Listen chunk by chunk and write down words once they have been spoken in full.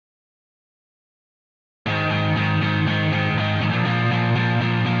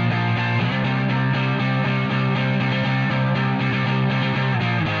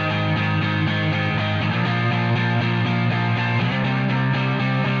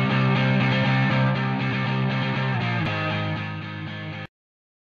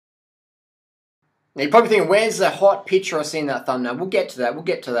Now you're probably thinking, where's the hot picture I see in that thumbnail? We'll get to that, we'll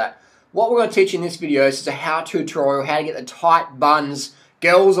get to that. What we're going to teach in this video is a how-to tutorial, how to get the tight buns.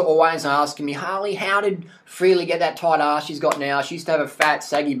 Girls are always asking me, Harley, how did Freely get that tight ass she's got now? She used to have a fat,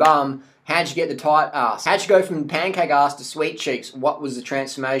 saggy bum. How'd you get the tight ass? How'd you go from pancake ass to sweet cheeks? What was the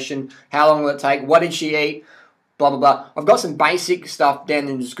transformation? How long will it take? What did she eat? Blah, blah, blah. I've got some basic stuff down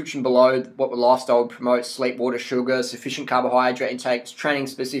in the description below, what the lifestyle promotes: sleep, water, sugar, sufficient carbohydrate intake, training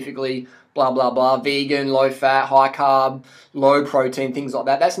specifically, blah, blah, blah, vegan, low fat, high carb, low protein, things like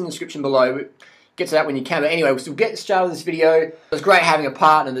that. That's in the description below. Get to that when you can. But anyway, we'll still get started with this video. It's great having a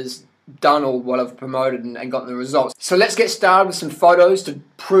partner that's done all what I've promoted and gotten the results. So let's get started with some photos to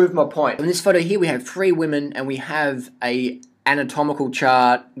prove my point. In this photo here, we have 3 women and we have a anatomical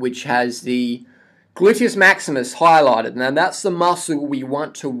chart which has the gluteus maximus highlighted. Now that's the muscle we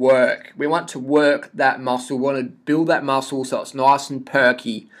want to work. We want to work that muscle. We want to build that muscle so it's nice and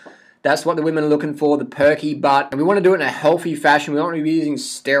perky. That's what the women are looking for, the perky butt. And we want to do it in a healthy fashion. We don't want to be using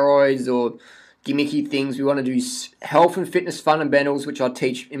steroids or gimmicky things. We want to do health and fitness fundamentals, which I'll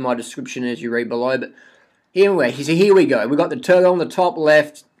teach in my description as you read below. But anyway, so here we go. We've got the turtle on the top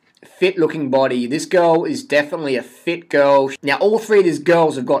left, fit looking body. This girl is definitely a fit girl. Now all 3 of these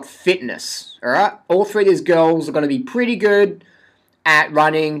girls have got fitness, alright? All 3 of these girls are going to be pretty good at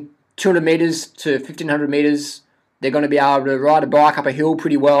running 200 meters to 1500 meters. They're going to be able to ride a bike up a hill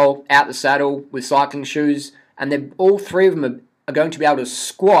pretty well, out the saddle with cycling shoes. And all 3 of them are going to be able to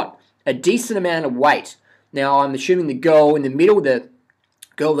squat a decent amount of weight. Now I'm assuming the girl in the middle, the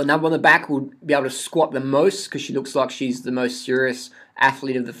number on the back, will be able to squat the most because she looks like she's the most serious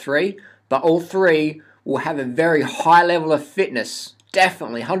athlete of the 3. But all 3 will have a very high level of fitness.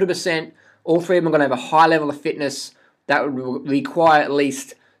 Definitely, 100%. All 3 of them are going to have a high level of fitness that would require at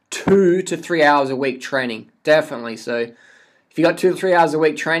least 2 to 3 hours a week training. Definitely. So if you got 2 to 3 hours a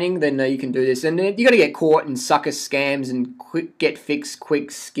week training, then you can do this. And you got to get caught in sucker scams and quick get fixed, quick,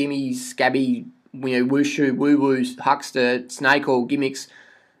 skimmy, scabby, wushu, woo-woos, huckster, snake oil gimmicks.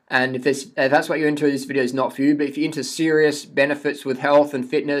 And if that's what you're into, this video is not for you. But if you're into serious benefits with health and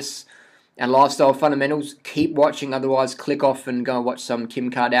fitness and lifestyle fundamentals, keep watching. Otherwise, click off and go and watch some Kim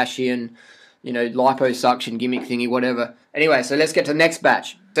Kardashian, liposuction gimmick thingy, whatever. Anyway, so let's get to the next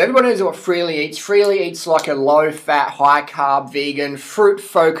batch. So everybody knows what Freely eats. Freely eats like a low-fat, high-carb, vegan,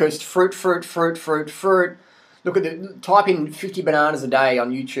 fruit-focused, fruit. Look at type in 50 bananas a day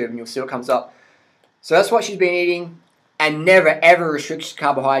on YouTube and you'll see what comes up. So that's what she's been eating, and never ever restricts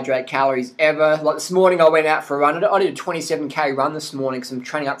carbohydrate calories ever. Like this morning I went out for a run. I did a 27k run this morning because I'm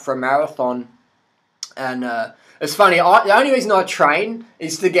training up for a marathon. And it's funny, the only reason I train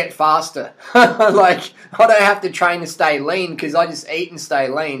is to get faster. Like, I don't have to train to stay lean because I just eat and stay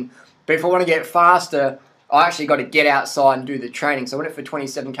lean. But if I want to get faster, I actually got to get outside and do the training. So I went for a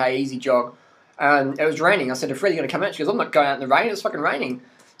 27k easy jog. And it was raining. I said to Fred, "You're going to come out?" She goes, "I'm not going out in the rain. It's fucking raining."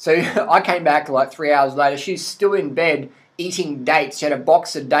 So I came back like 3 hours later. She's still in bed eating dates. She had a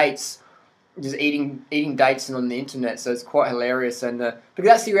box of dates, just eating dates on the internet. So it's quite hilarious. And because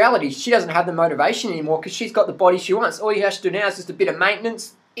that's the reality. She doesn't have the motivation anymore because she's got the body she wants. All you have to do now is just a bit of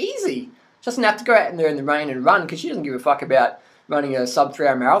maintenance. Easy. She doesn't have to go out in there in the rain and run because she doesn't give a fuck about running a sub 3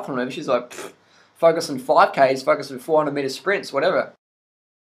 hour marathon or whatever. She's like, focus on 5Ks, focus on 400 meter sprints, whatever.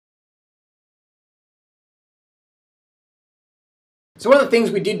 So one of the things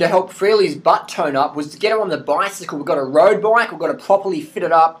we did to help Freely's butt tone up was to get her on the bicycle. We've got a road bike. We've got it properly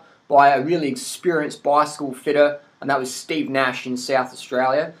fitted up by a really experienced bicycle fitter, and that was Steve Nash in South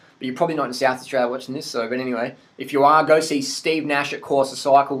Australia. But you're probably not in South Australia watching this, so but anyway, if you are, go see Steve Nash at Corsa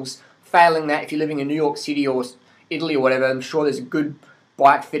Cycles. Failing that, if you're living in New York City or Italy or whatever, I'm sure there's a good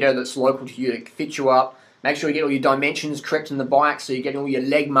bike fitter that's local to you to fit you up. Make sure you get all your dimensions correct in the bike so you're getting all your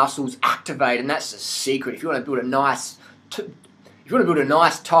leg muscles activated, and that's the secret. If you want to build a nice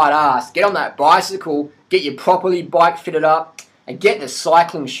tight ass, get on that bicycle, get your properly bike fitted up, and get the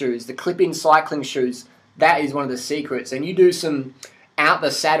cycling shoes, the clip-in cycling shoes. That is one of the secrets. And you do some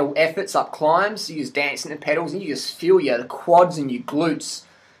out-the-saddle efforts up climbs, you just dancing the pedals, and you just feel the quads and your glutes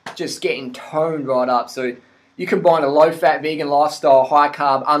just getting toned right up. So you combine a low-fat vegan lifestyle,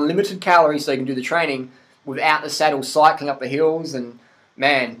 high-carb, unlimited calories so you can do the training without the saddle cycling up the hills, and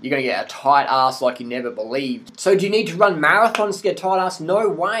man, you're going to get a tight ass like you never believed. So do you need to run marathons to get a tight ass? No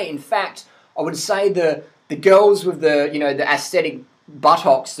way. In fact, I would say the girls with the aesthetic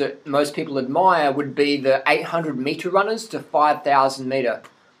buttocks that most people admire would be the 800 meter runners to 5,000 meter.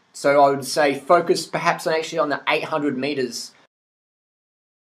 So I would say focus perhaps actually on the 800 meters.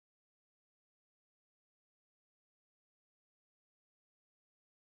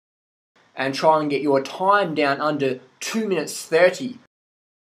 And try and get your time down under 2 minutes 30.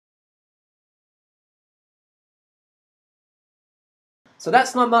 So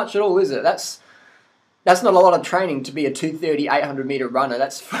that's not much at all, is it? That's not a lot of training to be a 230, 800 meter runner.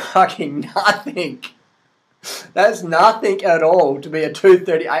 That's fucking nothing. That's nothing at all to be a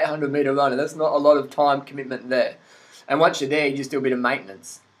 230, 800 meter runner. That's not a lot of time commitment there. And once you're there, you just do a bit of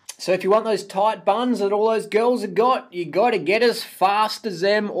maintenance. So if you want those tight buns that all those girls have got, you got to get as fast as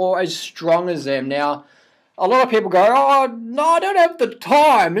them or as strong as them. Now, a lot of people go, oh, no, I don't have the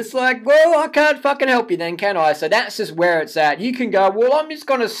time. It's like, well, I can't fucking help you then, can I? So that's just where it's at. You can go, well, I'm just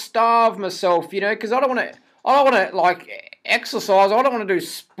going to starve myself, you know, because I don't want to, like, exercise. I don't want to do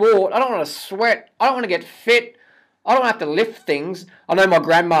sport. I don't want to sweat. I don't want to get fit. I don't have to lift things. I know my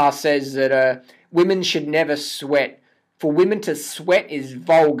grandma says that women should never sweat. For women to sweat is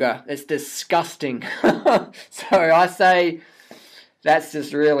vulgar. It's disgusting. So I say that's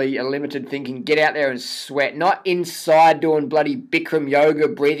just really a limited thinking. Get out there and sweat. Not inside doing bloody Bikram yoga,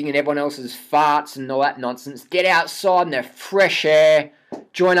 breathing in everyone else's farts and all that nonsense. Get outside in the fresh air.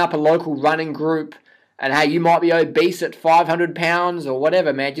 Join up a local running group. And hey, you might be obese at 500 pounds or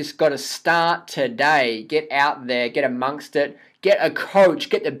whatever, man. Just got to start today. Get out there. Get amongst it. Get a coach.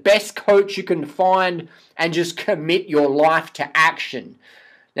 Get the best coach you can find and just commit your life to action.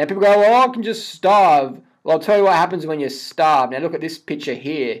 Now, people go, well, I can just starve. Well, I'll tell you what happens when you starve. Now, look at this picture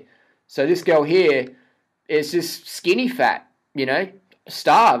here. So this girl here is just skinny fat, you know,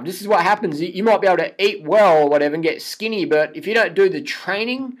 starved. This is what happens. You might be able to eat well or whatever and get skinny, but if you don't do the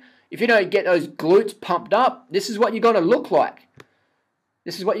training, if you don't get those glutes pumped up, this is what you're going to look like.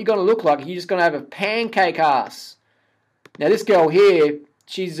 This is what you're going to look like. You're just going to have a pancake ass. Now, this girl here,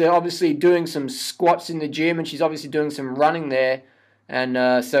 she's obviously doing some squats in the gym, and she's obviously doing some running there,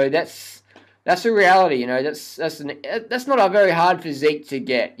 and so that's a reality, you know. That's not a very hard physique to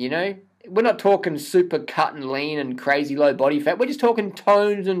get, you know. We're not talking super cut and lean and crazy low body fat. We're just talking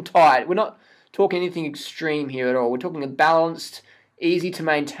toned and tight. We're not talking anything extreme here at all. We're talking a balanced, easy to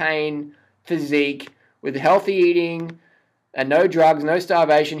maintain physique with healthy eating and no drugs, no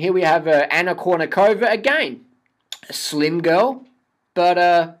starvation. Here we have Anna Kournikova again. A slim girl,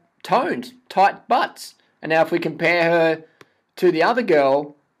 but toned, tight butts. And now if we compare her to the other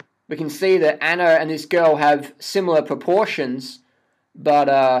girl, we can see that Anna and this girl have similar proportions, but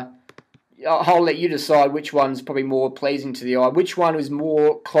I'll let you decide which one's probably more pleasing to the eye. Which one is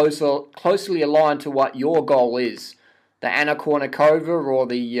more closely aligned to what your goal is? The Anna Kournikova or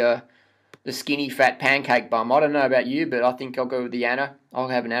the skinny fat pancake bum? I don't know about you, but I think I'll go with the Anna. I'll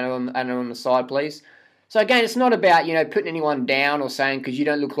have an Anna on the side, please. So again, it's not about, you know, putting anyone down or saying because you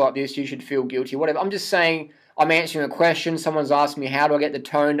don't look like this, you should feel guilty or whatever. I'm just saying I'm answering a question. Someone's asked me, how do I get the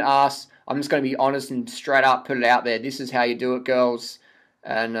toned ass? I'm just going to be honest and straight up put it out there. This is how you do it, girls.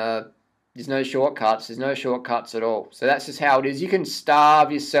 And there's no shortcuts. There's no shortcuts at all. So that's just how it is. You can starve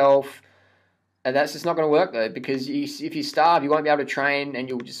yourself. And that's just not going to work, though, because if you starve, you won't be able to train, and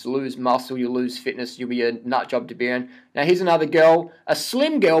you'll just lose muscle, you'll lose fitness, you'll be a nut job to be in. Now, here's another girl, a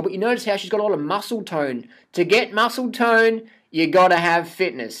slim girl, but you notice how she's got a lot of muscle tone. To get muscle tone, you got to have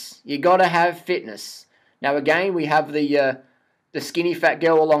fitness. You got to have fitness. Now, again, we have the skinny fat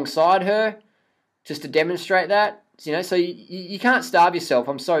girl alongside her, just to demonstrate that. You know, so you can't starve yourself.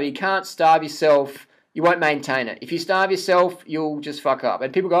 I'm sorry, you can't starve yourself. You won't maintain it. If you starve yourself, you'll just fuck up.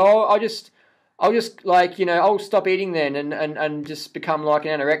 And people go, oh, I'll just like, you know, I'll stop eating then and just become like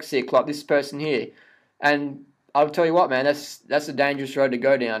an anorexic like this person here. And I'll tell you what, man, that's a dangerous road to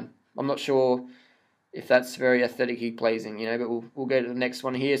go down. I'm not sure if that's very aesthetically pleasing, you know, but we'll go to the next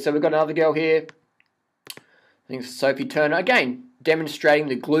one here. So we've got another girl here. I think it's Sophie Turner. Again, demonstrating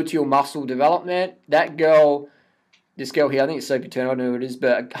the gluteal muscle development. That girl, this girl here, I think it's Sophie Turner, I don't know who it is,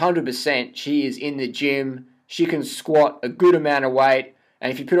 but 100% she is in the gym. She can squat a good amount of weight.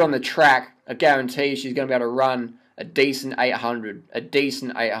 And if you put her on the track, I guarantee she's going to be able to run a decent 800. A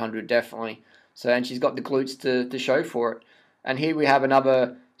decent 800, definitely. So, and she's got the glutes to show for it. And here we have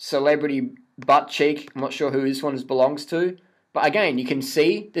another celebrity butt cheek. I'm not sure who this one belongs to. But again, you can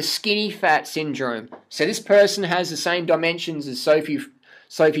see the skinny fat syndrome. So this person has the same dimensions as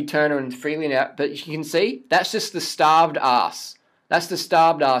Sophie Turner and Freely now. But you can see, that's just the starved ass. That's the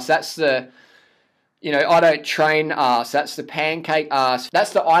starved ass. That's the... You know, I don't train ass. That's the pancake ass.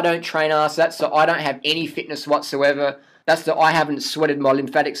 That's the I don't train ass. That's the I don't have any fitness whatsoever. That's the I haven't sweated my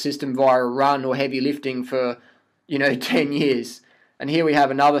lymphatic system via a run or heavy lifting for, you know, 10 years. And here we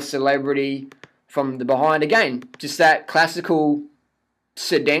have another celebrity from the behind. Again, just that classical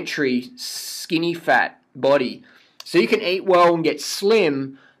sedentary skinny fat body. So you can eat well and get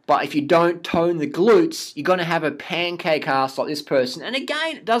slim, but if you don't tone the glutes, you're going to have a pancake ass like this person. And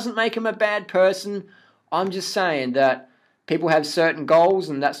again, it doesn't make them a bad person. I'm just saying that people have certain goals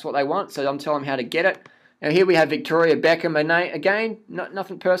and that's what they want. So I'm telling them how to get it. Now here we have Victoria Beckham. Again,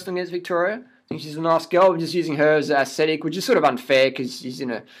 nothing personal against Victoria. I think she's a nice girl. I'm just using her as aesthetic, which is sort of unfair because she's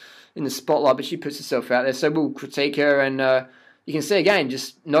in the spotlight, but she puts herself out there. So we'll critique her, and you can see again,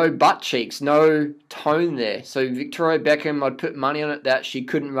 just no butt cheeks, no tone there. So Victoria Beckham, I'd put money on it that she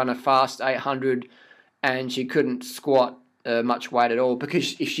couldn't run a fast 800 and she couldn't squat much weight at all,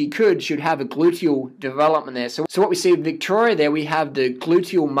 because if she could, she'd have a gluteal development there. So what we see with Victoria there, we have the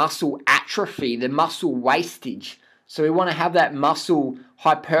gluteal muscle atrophy, the muscle wastage. So we want to have that muscle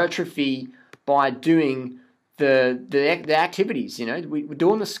hypertrophy by doing the activities. You know, we're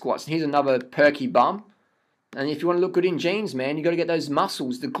doing the squats. And here's another perky bum. And if you want to look good in jeans, man, you got to get those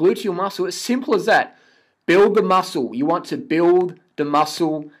muscles, the gluteal muscle. It's simple as that. Build the muscle. You want to build the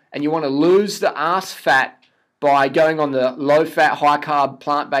muscle, and you want to lose the ass fat by going on the low-fat, high-carb,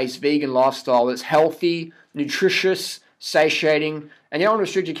 plant-based vegan lifestyle that's healthy, nutritious, satiating, and you don't want to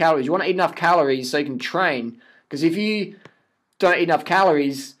restrict your calories. You want to eat enough calories so you can train, because if you don't eat enough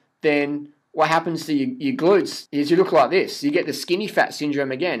calories, then what happens to your glutes is you look like this. You get the skinny fat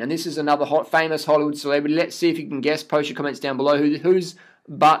syndrome again, and this is another famous Hollywood celebrity. Let's see if you can guess. Post your comments down below. Whose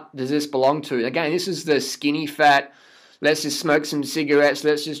butt does this belong to? Again, this is the skinny fat. Let's just smoke some cigarettes.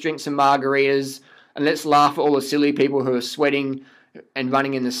 Let's just drink some margaritas. And let's laugh at all the silly people who are sweating and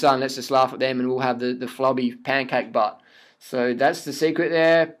running in the sun. Let's just laugh at them, and we'll have the flubby pancake butt. So that's the secret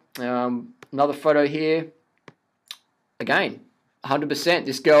there. Another photo here. Again, 100%.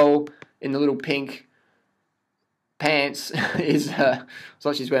 This girl in the little pink pants is, it's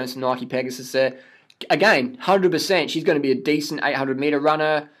like she's wearing some Nike Pegasus there. Again, 100%. She's going to be a decent 800-meter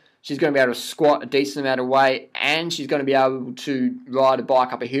runner. She's going to be able to squat a decent amount of weight, and she's going to be able to ride a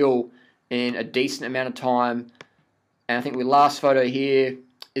bike up a hill in a decent amount of time. And I think the last photo here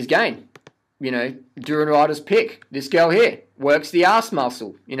is again, you know, Duran Rider's pick. This girl here works the ass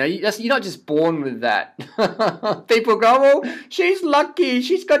muscle. You know, you're not just born with that. People go, well, she's lucky.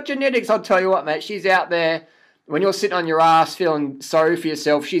 She's got genetics. I'll tell you what, mate. She's out there. When you're sitting on your ass feeling sorry for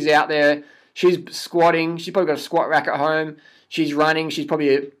yourself, she's out there. She's squatting. She's probably got a squat rack at home. She's running. She's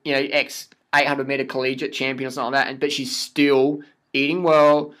probably a, you know, ex 800-meter collegiate champion or something like that. But she's still eating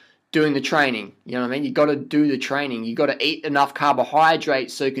well, doing the training. You know what I mean? You got to do the training. You got to eat enough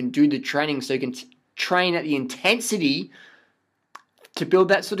carbohydrates so you can do the training, so you can train at the intensity to build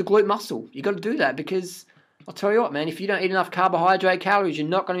that sort of glute muscle. You got to do that, because I'll tell you what, man, if you don't eat enough carbohydrate calories, you're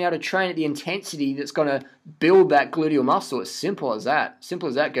not going to be able to train at the intensity that's going to build that gluteal muscle. It's simple as that. Simple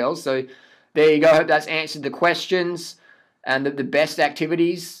as that, girls. So there you go. I hope that's answered the questions. And the best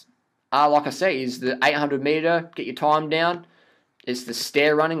activities are, like I say, is the 800-meter, get your time down. It's the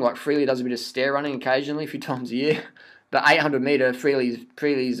stair running, like Freely does a bit of stair running occasionally, a few times a year. But 800-meter, Freely's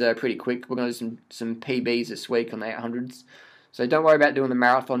pretty quick. We're going to do some PBs this week on the 800s. So don't worry about doing the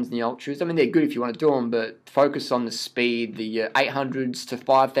marathons and the ultras. I mean, they're good if you want to do them, but focus on the speed, the 800s to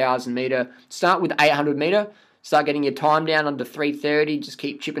 5,000 meter. Start with 800 meter. Start getting your time down under 3:30. Just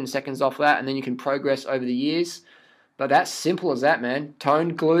keep chipping seconds off that, and then you can progress over the years. But that's simple as that, man.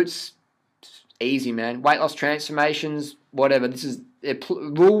 Toned glutes, easy, man. Weight loss transformations, whatever.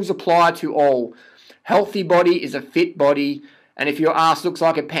 Rules apply to all. Healthy body is a fit body, and if your ass looks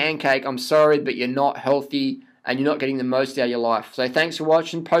like a pancake, I'm sorry, but you're not healthy and you're not getting the most out of your life. So thanks for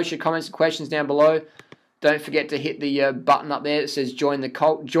watching. Post your comments and questions down below. Don't forget to hit the button up there that says join the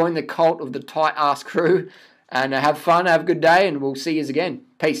cult. Join the cult of the tight ass crew, and have fun, have a good day, and we'll see you again.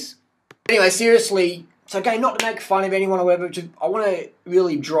 Peace. Anyway, seriously, so again, not to make fun of anyone or whatever, just I want to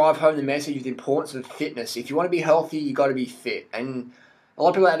really drive home the message of the importance of fitness. If you want to be healthy, you got to be fit. And a lot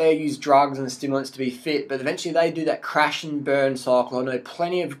of people out there use drugs and stimulants to be fit, but eventually they do that crash and burn cycle. I know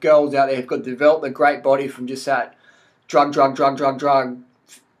plenty of girls out there who've got developed a great body from just that drug,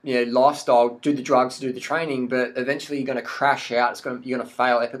 you know, lifestyle. Do the drugs, do the training, but eventually you're going to crash out. You're going to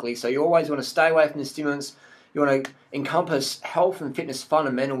fail epically. So you always want to stay away from the stimulants. You want to encompass health and fitness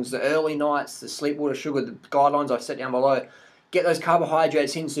fundamentals, the early nights, the sleep, water, sugar, the guidelines I've set down below. Get those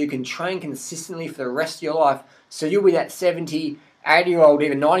carbohydrates in so you can train consistently for the rest of your life. So you'll be that 70, 80-year-old,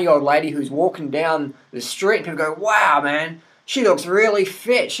 even 90-year-old lady who's walking down the street and people go, wow, man, she looks really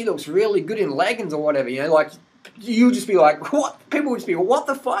fit. She looks really good in leggings or whatever. You know, like, you'll just be like, what? People would just be, what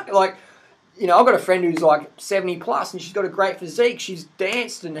the fuck? Like, you know, I've got a friend who's like 70 plus and she's got a great physique. She's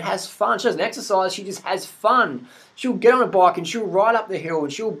danced and has fun. She doesn't exercise, she just has fun. She'll get on a bike and she'll ride up the hill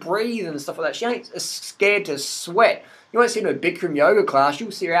and she'll breathe and stuff like that. She ain't scared to sweat. You won't see her in a Bikram yoga class.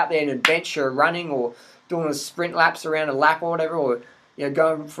 You'll see her out there in a bench or running or doing a sprint laps around a lap or whatever, or, you know,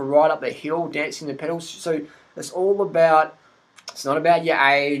 going for a ride up the hill, dancing the pedals. So it's all about It's not about your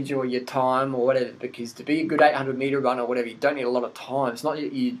age or your time or whatever, because to be a good 800 meter runner or whatever, you don't need a lot of time. It's not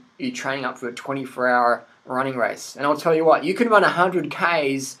you're training up for a 24-hour running race. And I'll tell you what, you can run 100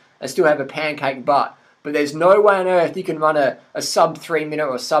 Ks and still have a pancake butt, but there's no way on earth you can run a sub 3 minute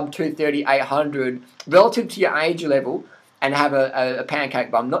or sub 2:30 800 relative to your age level and have a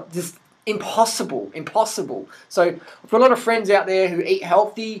pancake bum. Not just impossible. So I've got a lot of friends out there who eat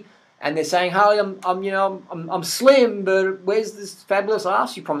healthy, and they're saying, Harley, I'm slim, but where's this fabulous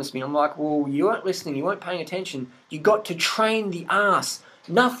ass you promised me? I'm like, well, you weren't listening, you weren't paying attention. You got to train the ass.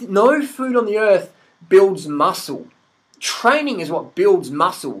 No food on the earth builds muscle. Training is what builds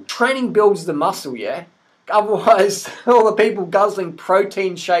muscle. Training builds the muscle, yeah? Otherwise, all the people guzzling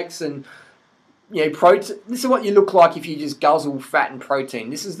protein shakes and, protein. This is what you look like if you just guzzle fat and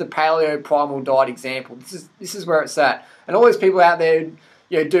protein. This is the paleo primal diet example. This is where it's at. And all these people out there,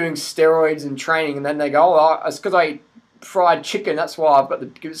 doing steroids and training, and then they go, oh, it's because I eat fried chicken, that's why I've got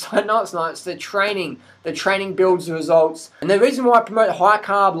the... No, it's not. It's the training. The training builds the results. And the reason why I promote high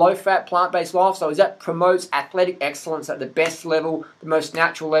carb, low fat, plant-based lifestyle is that promotes athletic excellence at the best level, the most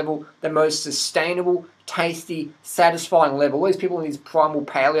natural level, the most sustainable, tasty, satisfying level. All these people in these primal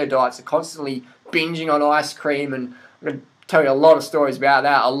paleo diets are constantly binging on ice cream, and I'm going to tell you a lot of stories about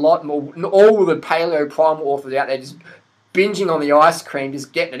that. A lot more. All the paleo primal authors out there just binging on the ice cream,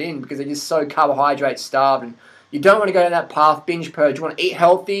 just getting it in because they're just so carbohydrate starved. And you don't want to go down that path, binge purge. You want to eat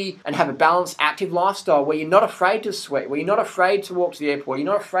healthy and have a balanced, active lifestyle where you're not afraid to sweat, where you're not afraid to walk to the airport, you're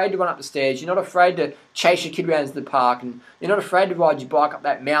not afraid to run up the stairs, you're not afraid to chase your kid around to the park, and you're not afraid to ride your bike up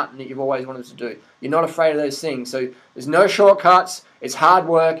that mountain that you've always wanted to do. You're not afraid of those things. So there's no shortcuts. It's hard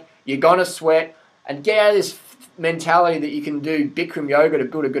work. You're going to sweat. And get out of this mentality that you can do Bikram yoga to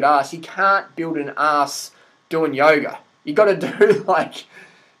build a good ass. You can't build an ass doing yoga. You got to do like...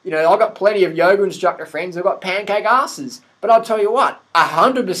 I've got plenty of yoga instructor friends who've got pancake asses. But I'll tell you what,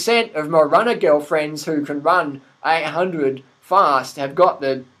 100% of my runner girlfriends who can run 800 fast have got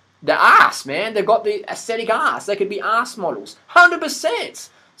the ass, man. They've got the aesthetic ass. They could be ass models. 100%.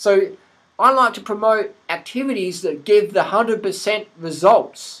 So I like to promote activities that give the 100%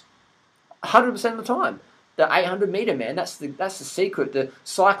 results. 100% of the time. The 800 meter, man, that's the secret. The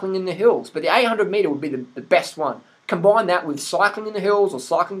cycling in the hills. But the 800 meter would be the best one. Combine that with cycling in the hills or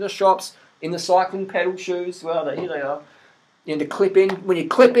cycling to the shops in the cycling pedal shoes. Well, here they are. To clip in. When you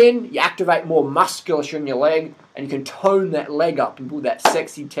clip in, you activate more musculature in your leg, and you can tone that leg up and build that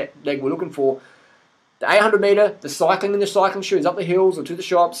sexy leg we're looking for. The 800 meter, the cycling in the cycling shoes up the hills or to the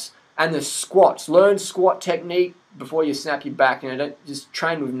shops, and the squats. Learn squat technique before you snap your back. Don't just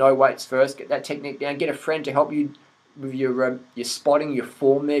train with no weights first. Get that technique down. Get a friend to help you with your spotting, your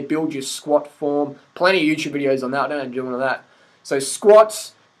form there. Build your squat form. Plenty of YouTube videos on that. I don't know how to do all of that. So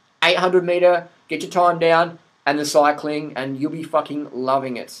squats, 800 meter, get your time down, and the cycling, and you'll be fucking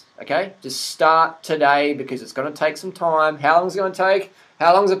loving it. Okay? Just start today because it's going to take some time. How long is it going to take?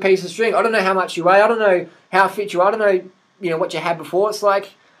 How long is a piece of string? I don't know how much you weigh. I don't know how fit you are. I don't know, what you had before. It's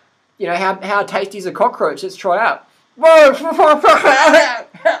like, how tasty is a cockroach? Let's try out. Whoa!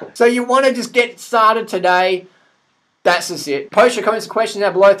 So you want to just get started today. That's just it. Post your comments and questions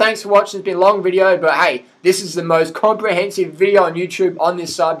down below. Thanks for watching. It's been a long video, but hey, this is the most comprehensive video on YouTube on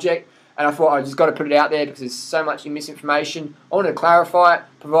this subject, and I thought I just got to put it out there because there's so much misinformation. I wanted to clarify it,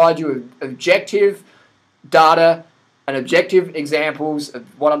 provide you with objective data and objective examples of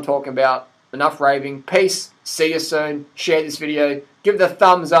what I'm talking about. Enough raving. Peace. See you soon. Share this video. Give it a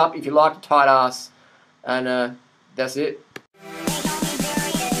thumbs up if you like a tight ass. And that's it.